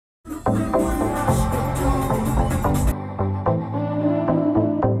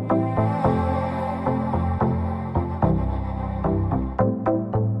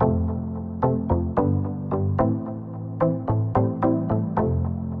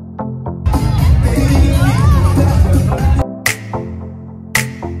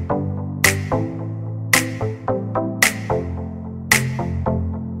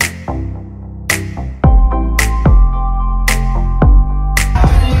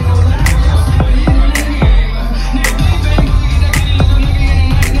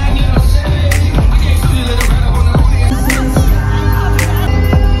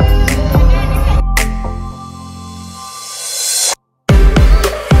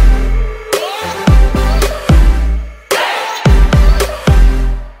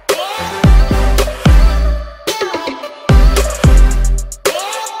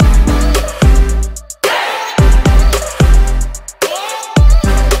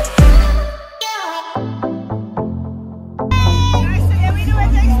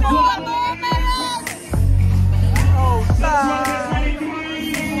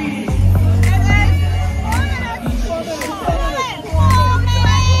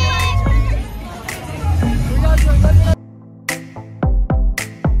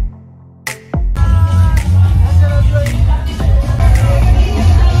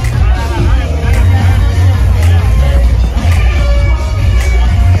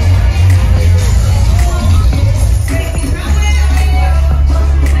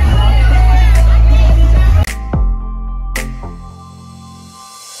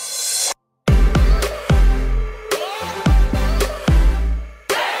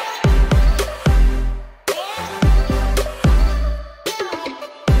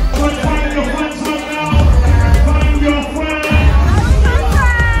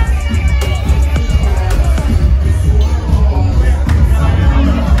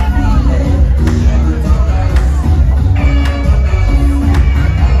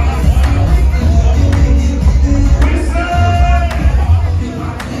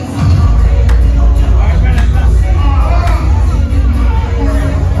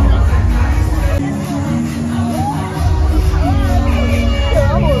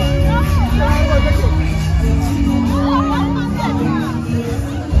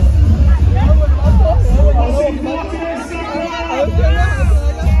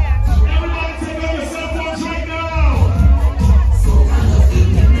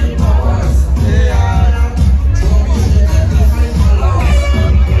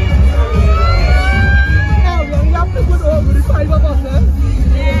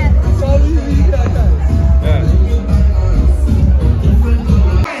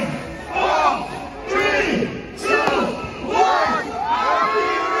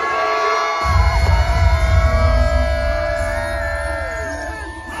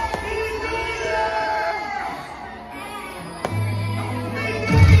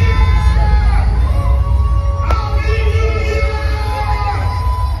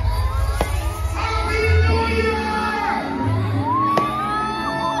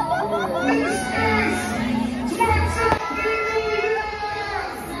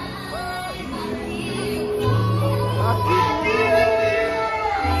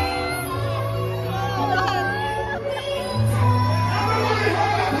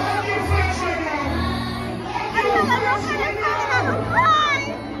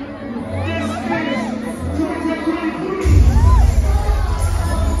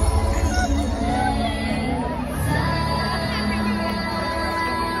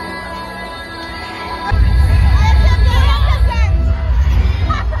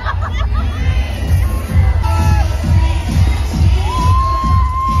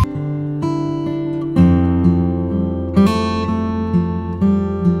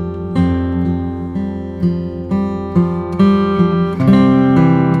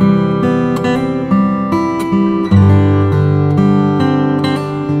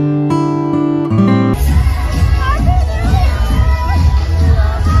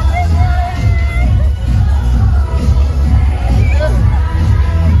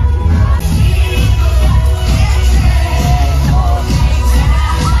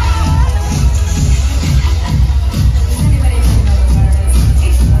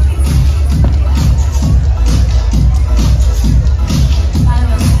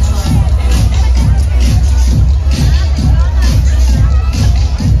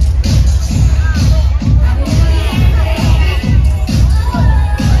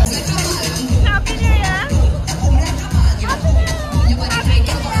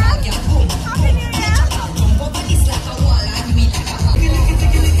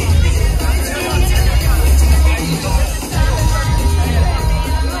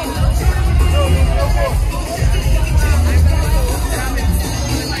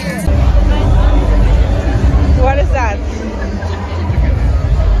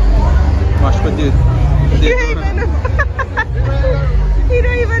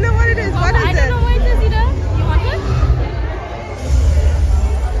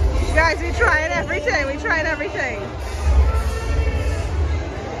trying everything.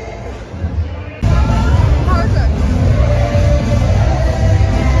 How is it?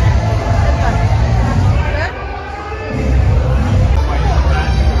 Good?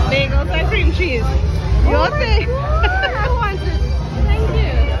 Bagels and cream cheese. Your thing. I want it. Thank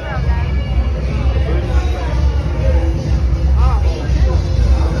you.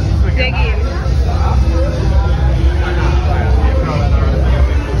 Dig in.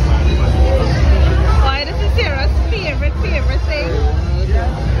 Why this is Sarah's favorite thing?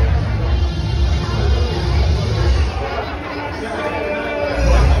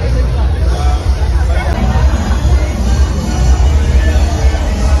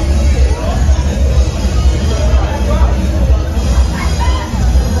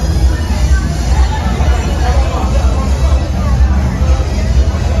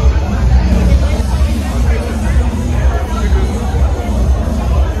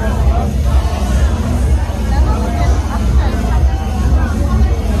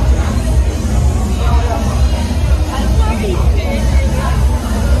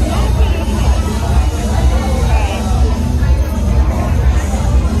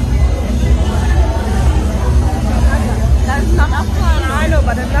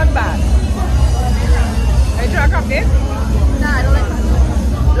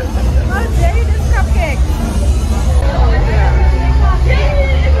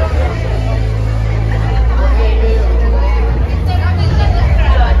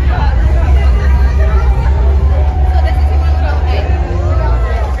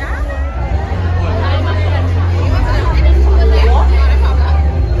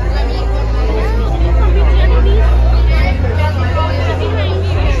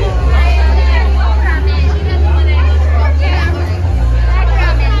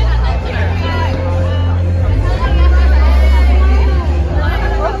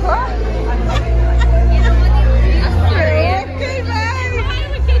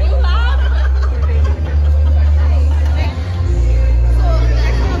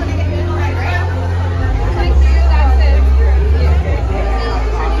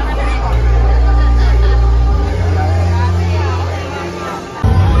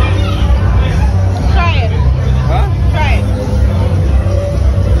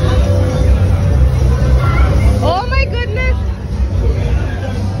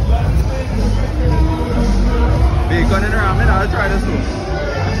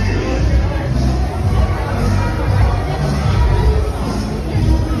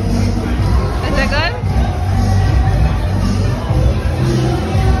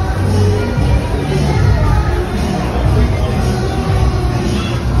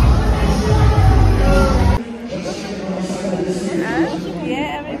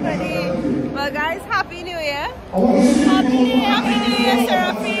 Well guys, Happy New Year. Happy New Year,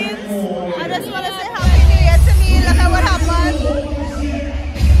 Seraphines. I just want to say Happy New Year to me. Look at what happened.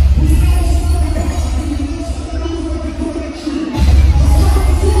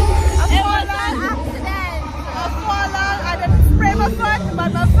 A fallen. I didn't spray my foot, but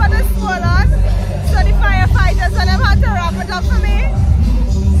my foot is swollen. So the firefighters and them had to wrap it up for me.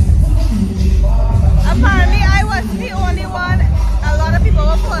 Apparently I wasn't the only one. A lot of people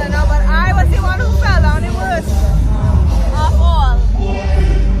were falling out, but I was the one who fell down the worst of all.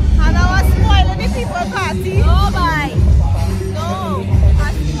 And I was spoiling the people party. Oh my! No!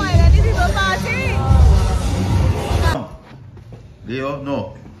 I was spoiling the people party. Leo,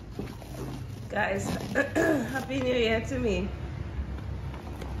 no. Guys, Happy New Year to me.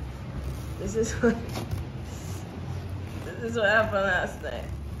 This is what happened last night.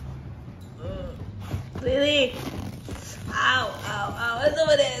 Really? Ow, ow, ow. It's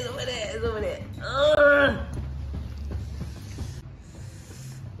over there, it's over there, it's over there.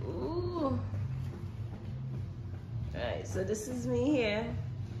 Ooh. Alright, so this is me here.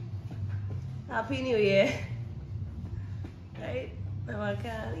 Happy New Year. Right? Now I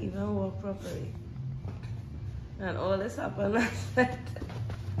can't even walk properly. And all this happened last night.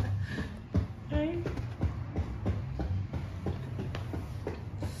 Right?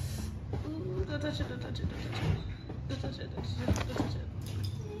 Ooh, don't touch it, don't touch it, don't touch it. Don't touch it, don't touch it, don't touch it.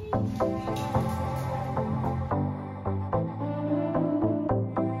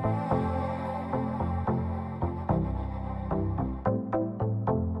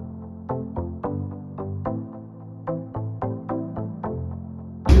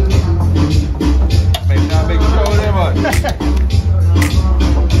 Make that big show there, man.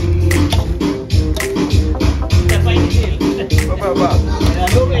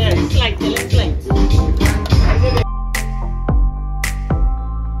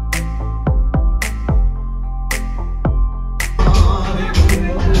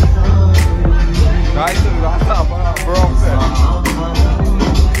 Guys, Let's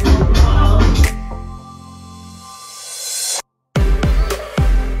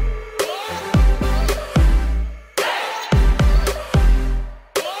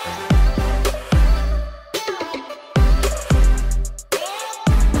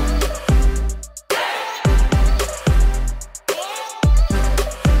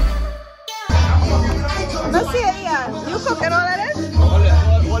see it, Ian. You cooking all of this? All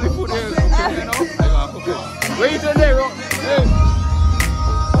the food here is cooking, you know? I'm cooking. Wait till there, hey.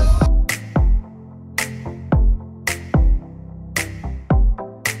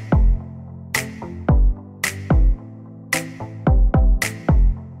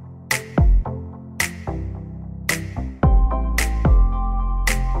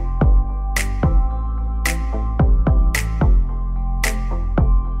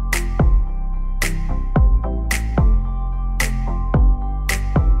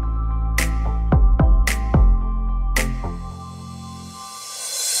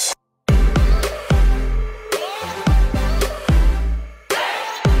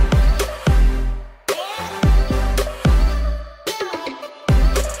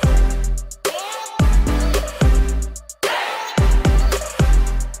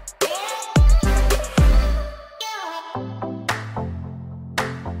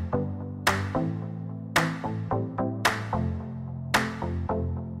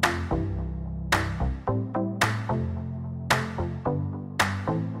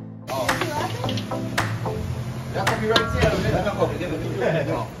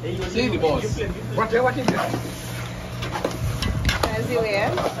 See the boss. What is it? As you wear.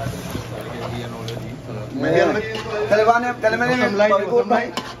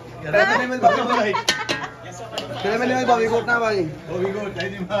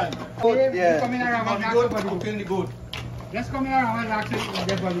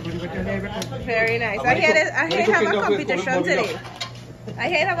 Very nice. I hear have a competition today. I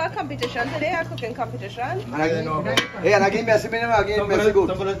heard about competition today, a cooking competition. Hey, and again, Messi, again, Messi good.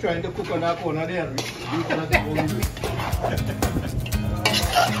 Somebody trying to cook on that corner there.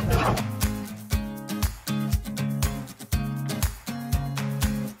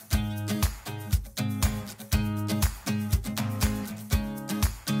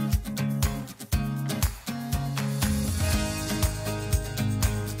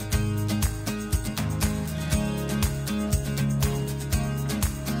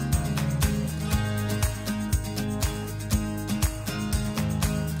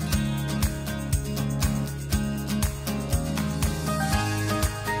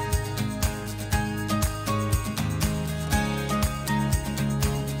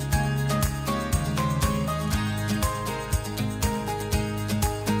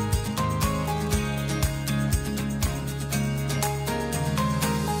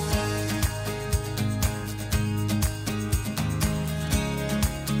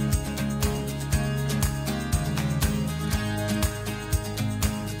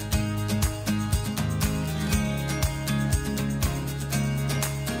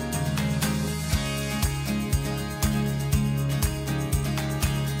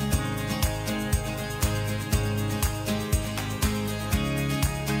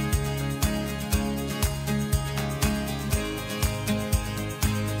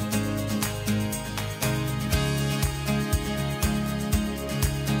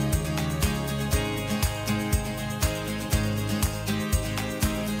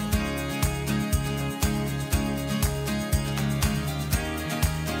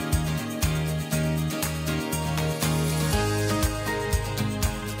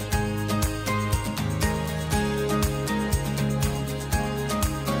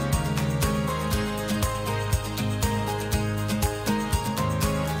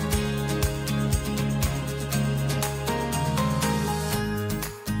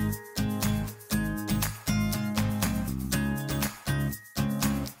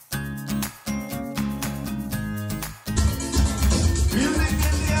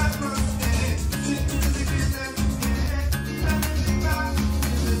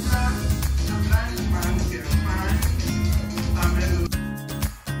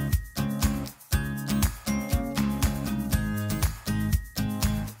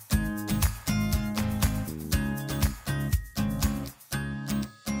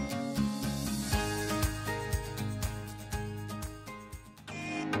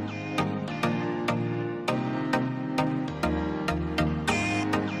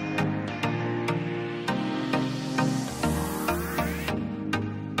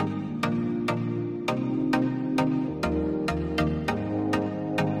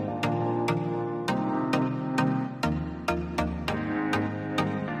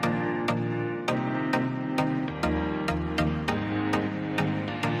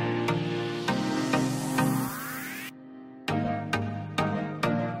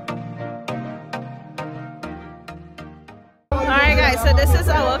 Alright, so this is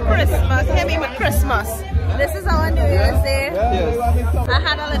our Christmas. Hear me with Christmas. This is our New Year's Day. Yes. I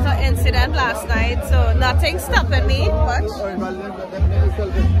had a little incident last night, so nothing stopping me much.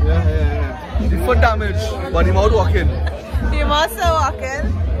 Yeah. The foot damage, but the mouth walking. You must have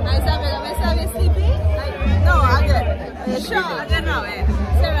walking. Nice have you sleepy? No, I'm good. Are you sure? I'm good now, eh?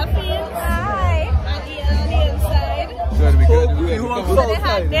 Seraphine. Hi. And Ian on the inside. So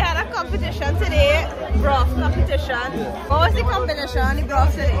they had a competition today, broth competition. What was the competition, the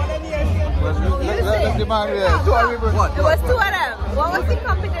broth today? It was two of them. What was the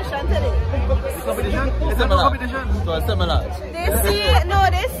competition today? Competition? It's a competition. So it's similar.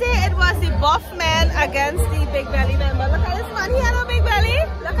 They say it was the buff man against the big belly member. Look at this man, he had a big belly.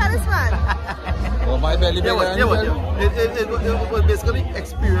 Look at this man. Well, my belly bigger than It was basically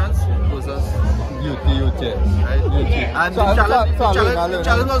experience versus beauty. right? And the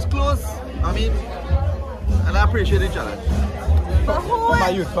challenge was close. I mean, and I appreciate the challenge. But who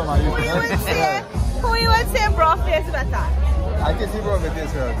you would say broth tastes better? I can see broth it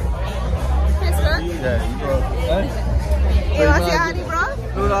tastes very good. Tastes good? Yeah, you broth. You want to see honey broth?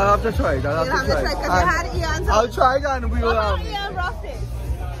 No, I'll have to try it. You'll have to try because you had Ian's. I'll try it and we will Ian broth taste?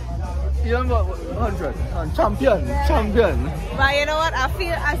 Ian 100. Champion. But you know what? I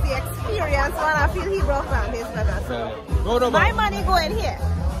feel as the experienced one, I feel he broth man tastes better. So my money go in here.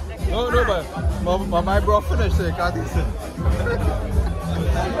 But my broth finished, so you can't taste it.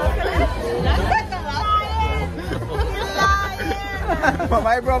 But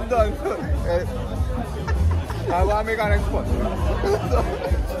my broth done. I want to make an export.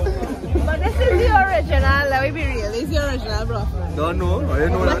 But this is the original, let me be real, this is the original broth man. Don't know, I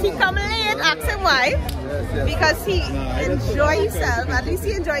didn't know that. But he come late, ask him why. Yes. Because he enjoyed himself, at least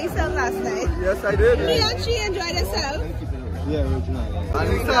he enjoyed himself last night. Yes, I did. He and she enjoyed themselves. Yeah, original. And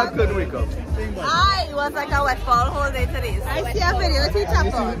he said I couldn't wake up. It was like a wet ball whole day today. I see a video with you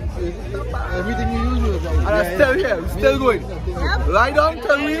tap on. Everything you use was like. And I'm still here, still going. Yep. Lie down,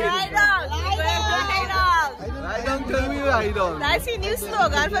 tell me. Lie down. Lie down, tell me, lie down. That's the new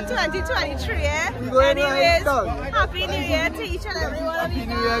slogan for 2023, eh? Going Anyways, right down. Happy New Year to each and every one of you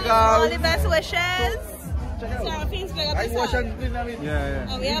Happy New Year, guys. guys. All the best wishes. Seraphine's big up I this wash one. and yeah.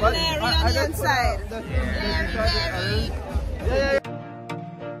 And we have Larry on the inside. Larry. Yeah.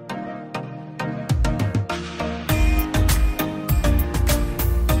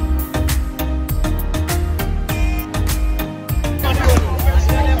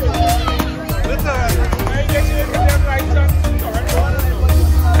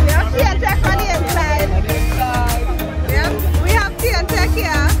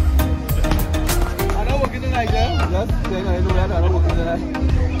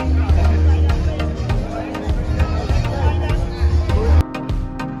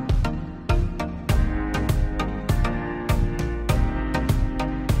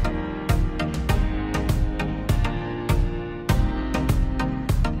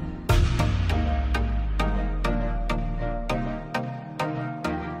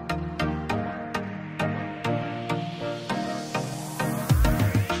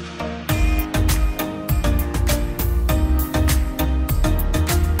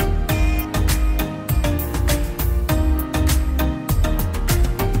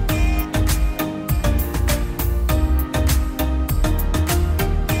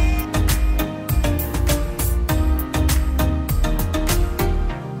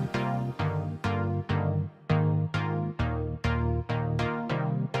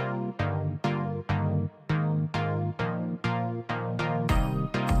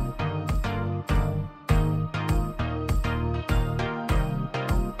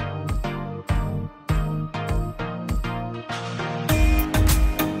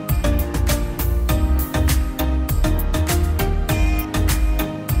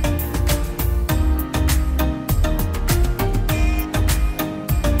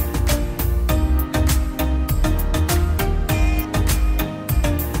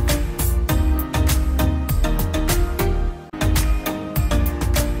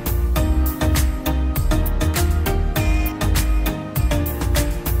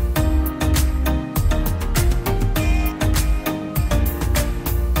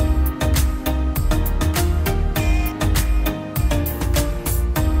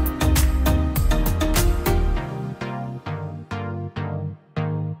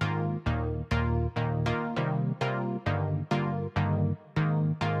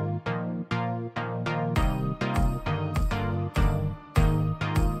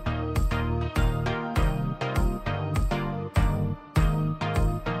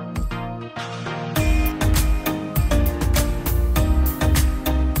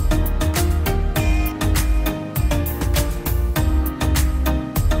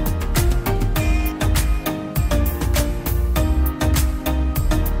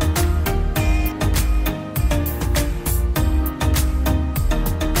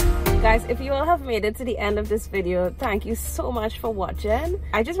 guys, if you all have made it to the end of this video, thank you so much for watching.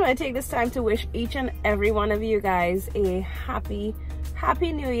 I just want to take this time to wish each and every one of you guys a happy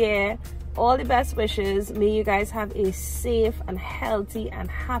new year. All the best wishes. May you guys have a safe and healthy and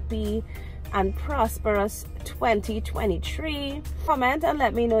happy and prosperous 2023. Comment and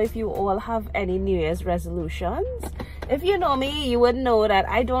let me know if you all have any New Year's resolutions. If you know me, you would know that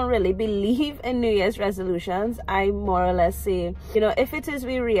I don't really believe in New Year's resolutions. I more or less say, you know, if it is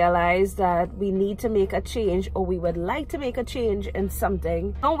we realize that we need to make a change or we would like to make a change in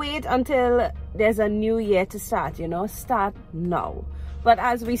something, don't wait until there's a new year to start, you know, start now. But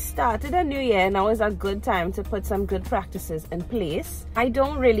as we started a new year, now is a good time to put some good practices in place. I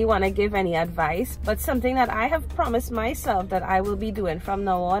don't really want to give any advice, but something that I have promised myself that I will be doing from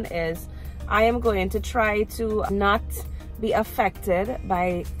now on is I am going to try to not be affected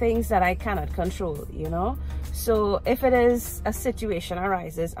by things that I cannot control, you know. So if it is a situation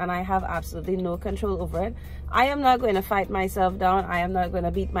arises and I have absolutely no control over it, I am not going to fight myself down. I am not going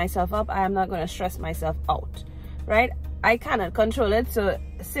to beat myself up. I am not going to stress myself out, right? I cannot control it, so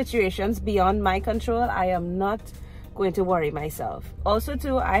situations beyond my control, I am not going to worry myself. Also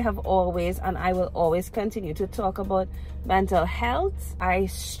too, I have always and I will always continue to talk about mental health. I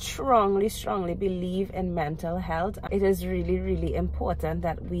strongly believe in mental health. It is really important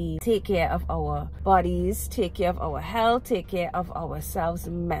that we take care of our bodies, take care of our health, take care of ourselves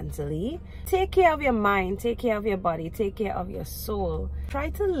mentally. Take care of your mind, take care of your body, take care of your soul. Try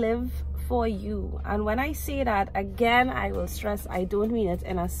to live for you. And when I say that, again, I will stress, I don't mean it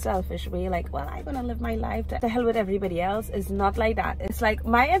in a selfish way, like, well, I'm gonna live my life to hell with everybody else. It's not like that. It's like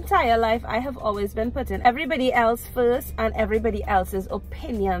my entire life I have always been putting everybody else first and everybody else's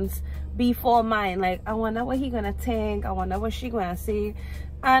opinions before mine. Like, I wonder what he gonna think, I wonder what she gonna say.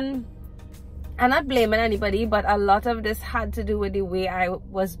 And I'm not blaming anybody, but a lot of this had to do with the way I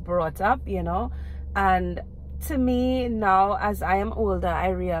was brought up, you know. And to me now, as I am older, I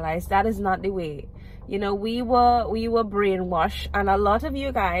realize that is not the way. You know, we were brainwashed, and a lot of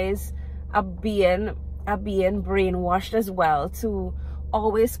you guys are being brainwashed as well to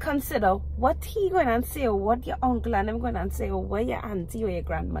always consider what he gonna say, or what your uncle and them gonna say, or what your auntie or your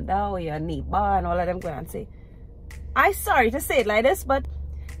grandmother or your neighbor and all of them gonna say. I'm sorry to say it like this, but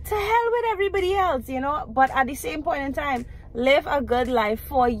to hell with everybody else, you know. But at the same point in time, live a good life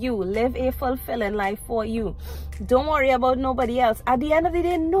for you. Live a fulfilling life for you. Don't worry about nobody else. At the end of the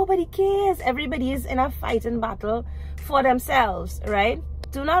day, nobody cares. Everybody is in a fighting battle for themselves, right?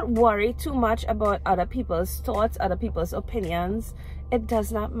 Do not worry too much about other people's thoughts, other people's opinions. It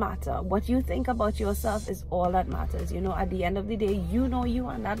does not matter. What you think about yourself is all that matters. You know, at the end of the day, you know you,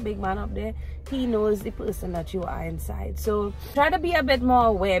 and that big man up there, he knows the person that you are inside. So try to be a bit more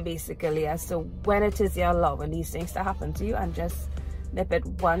aware, basically, as to when it is you're allowing these things to happen to you, and just nip it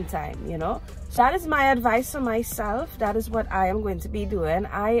one time, you know. So that is my advice for myself. That is what I am going to be doing.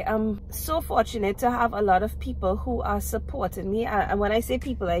 I am so fortunate to have a lot of people who are supporting me. And when I say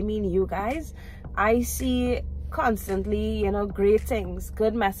people, I mean you guys. I see constantly, you know, great things,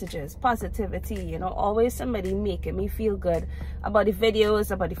 good messages, positivity, you know, always somebody making me feel good about the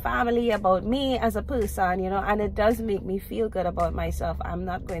videos, about the family, about me as a person, you know, and it does make me feel good about myself. I'm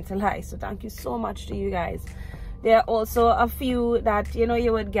not going to lie. So thank you so much to you guys. There are also a few that, you know,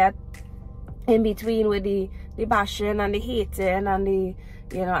 you would get in between with the bashing and the hating and the,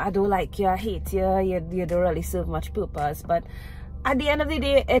 you know, I don't like you, I hate you, you don't really serve much purpose. But at the end of the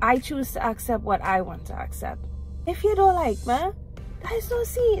day, I choose to accept what I want to accept. If you don't like me, that is no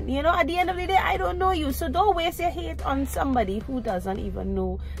sin. You know, at the end of the day, I don't know you. So don't waste your hate on somebody who doesn't even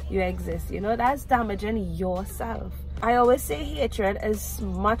know you exist. You know, that's damaging yourself. I always say hatred is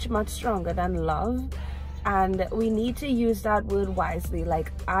much stronger than love. And we need to use that word wisely.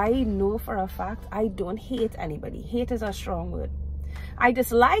 Like, I know for a fact I don't hate anybody. Hate is a strong word. I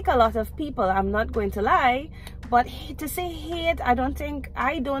dislike a lot of people, I'm not going to lie, but to say hate, I don't think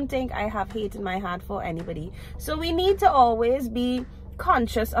I have hate in my heart for anybody. So we need to always be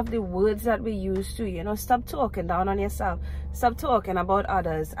conscious of the words that we use to, you know, stop talking down on yourself, stop talking about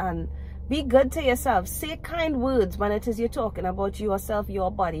others, and be good to yourself. Say kind words when it is you're talking about yourself,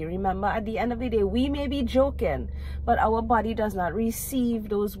 your body. Remember, at the end of the day, we may be joking, but our body does not receive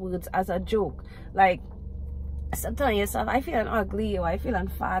those words as a joke. Like, stop telling yourself, I feeling ugly, or I feeling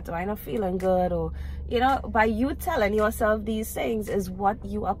fat, or I'm not feeling good, or, you know, by you telling yourself these things is what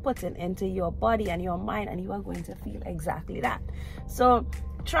you are putting into your body and your mind, and you are going to feel exactly that. So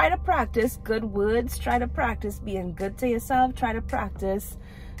try to practice good words, try to practice being good to yourself, try to practice,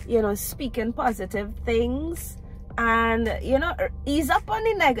 you know, speaking positive things, and you know, ease up on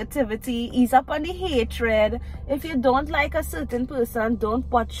the negativity, ease up on the hatred. If you don't like a certain person, don't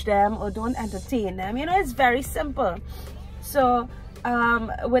watch them or don't entertain them. You know, it's very simple. So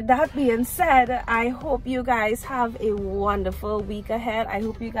with that being said, I hope you guys have a wonderful week ahead. I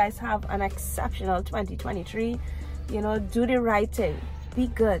hope you guys have an exceptional 2023. You know, do the right thing, be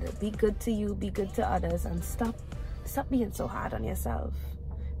good to you, be good to others, and stop being so hard on yourself.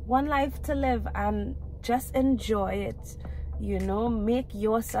 One life to live, and just enjoy it. You know, make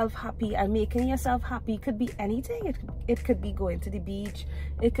yourself happy, and making yourself happy could be anything. It could be going to the beach,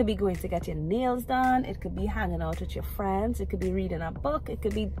 it could be going to get your nails done, it could be hanging out with your friends, it could be reading a book, it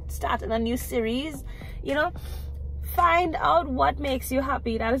could be starting a new series. You know, find out what makes you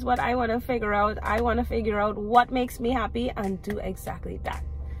happy. That is what I want to figure out. I want to figure out what makes me happy and do exactly that.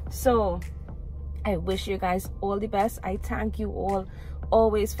 So I wish you guys all the best. I thank you all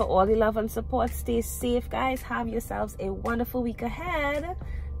always for all the love and support. Stay safe, guys. Have yourselves a wonderful week ahead,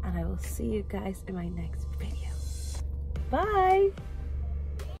 and I will see you guys in my next video. Bye.